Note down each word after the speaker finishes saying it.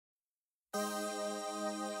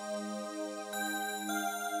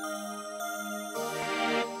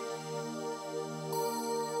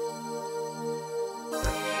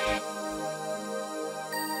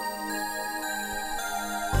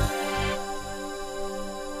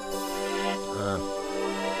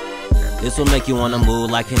This will make you wanna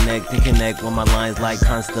move like connect and connect with my lines like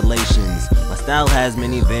constellations. My style has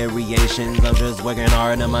many variations, I'm just working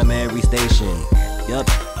hard on my Mary station. Yup,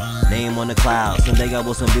 name on the cloud. Someday I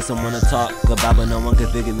will be someone to talk about, but no one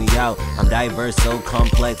can figure me out. I'm diverse, so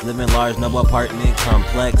complex, living large, no apartment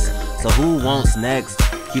complex. So who wants next?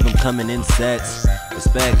 Keep them coming in sets.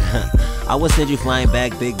 Respect, I will send you flying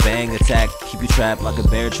back, big bang attack. Keep you trapped like a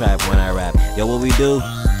bear trap when I rap. Yo, what we do?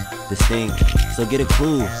 Distinct, so get a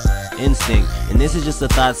clue. Instinct, and this is just a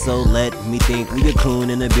thought, so let me think. We a coon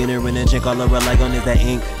and a beaner and a chick all over like on is that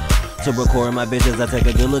ink. To record my bitches, I take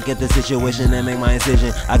a good look at the situation and make my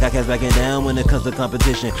incision. I got cats backing down when it comes to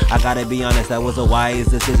competition. I gotta be honest, that was a wise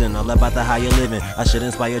decision. All about the how you're living, I should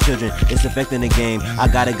inspire children. It's affecting the game, I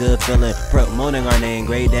got a good feeling. Promoting our name,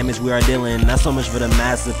 great damage we are dealing. Not so much for the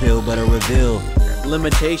mass appeal, but a reveal.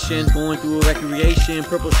 Limitations, going through a recreation.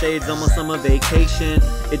 Purple shades on my summer vacation.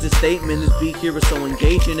 It's a statement, this beat here is so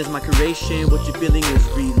engaging. It's my creation, what you're feeling is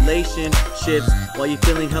relationships. While you're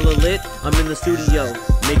feeling hella lit, I'm in the studio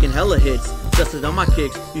making hella hits, dusted on my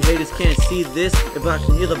kicks. You haters can't see this. If I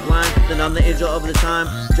can hear the blind, then I'm the angel of the time.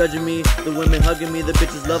 Judging me, the women hugging me, the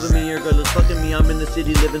bitches loving me, your girl is fucking me. I'm in the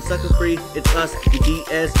city living sucker free. It's us,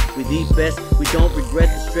 WeAreDS, we the best. We don't regret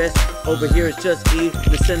the stress. Over here it's just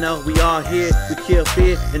Niceno, we all here. We kill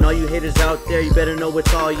fear, and all you haters out there, you better know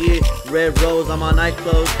it's all year. Red rose on my night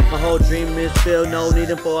clothes. My whole dream is filled, no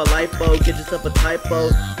needing for a lipo. Get yourself a typo.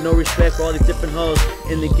 No respect for all these different hoes.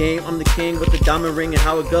 In the game, I'm the king with the diamond ring and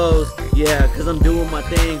how it goes. Yeah, cause I'm doing my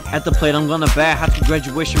thing. At the plate, I'm gonna bat. High school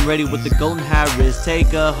graduation ready with the golden high risk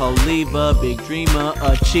taker, whole lever, big dreamer,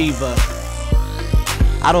 achiever.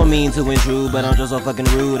 I don't mean to intrude, but I'm just so fucking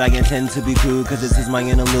rude. I intend to be cool, cause this is my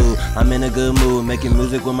interlude. I'm in a good mood, making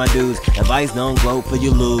music with my dudes. Advice, don't vote for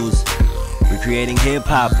you lose. We're creating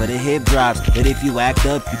hip-hop for the hip drops, but if you act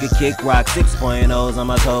up, you can kick rock. 6.0s on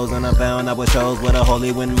my toes, and I found I was chose where the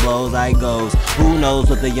holy wind blows, I goes. Who knows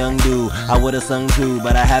what the young do? I would've sung too,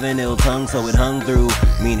 but I have an ill tongue, so it hung through.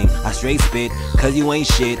 Meaning, I straight spit, cause you ain't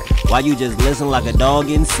shit. Why you just listen like a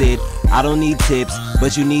dog and sit? I don't need tips,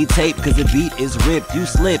 but you need tape, cause the beat is ripped. You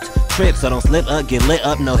slipped, trip, so don't slip up, get lit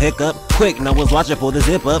up, no hiccup. Quick, no one's watching, pull the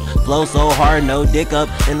zip up. Flow so hard, no dick up,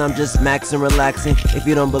 and I'm just maxing, relaxing. If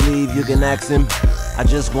you don't believe, you can ask him. I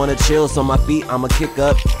just wanna chill, so my feet I'ma kick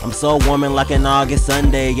up. I'm so warming like an August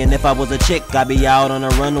Sunday, and if I was a chick, I'd be out on a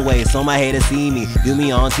runway. So my haters see me, view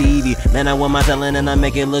me on TV. Man, I want my talent and I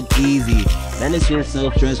make it look easy. Man, it's just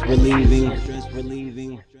so stress relieving.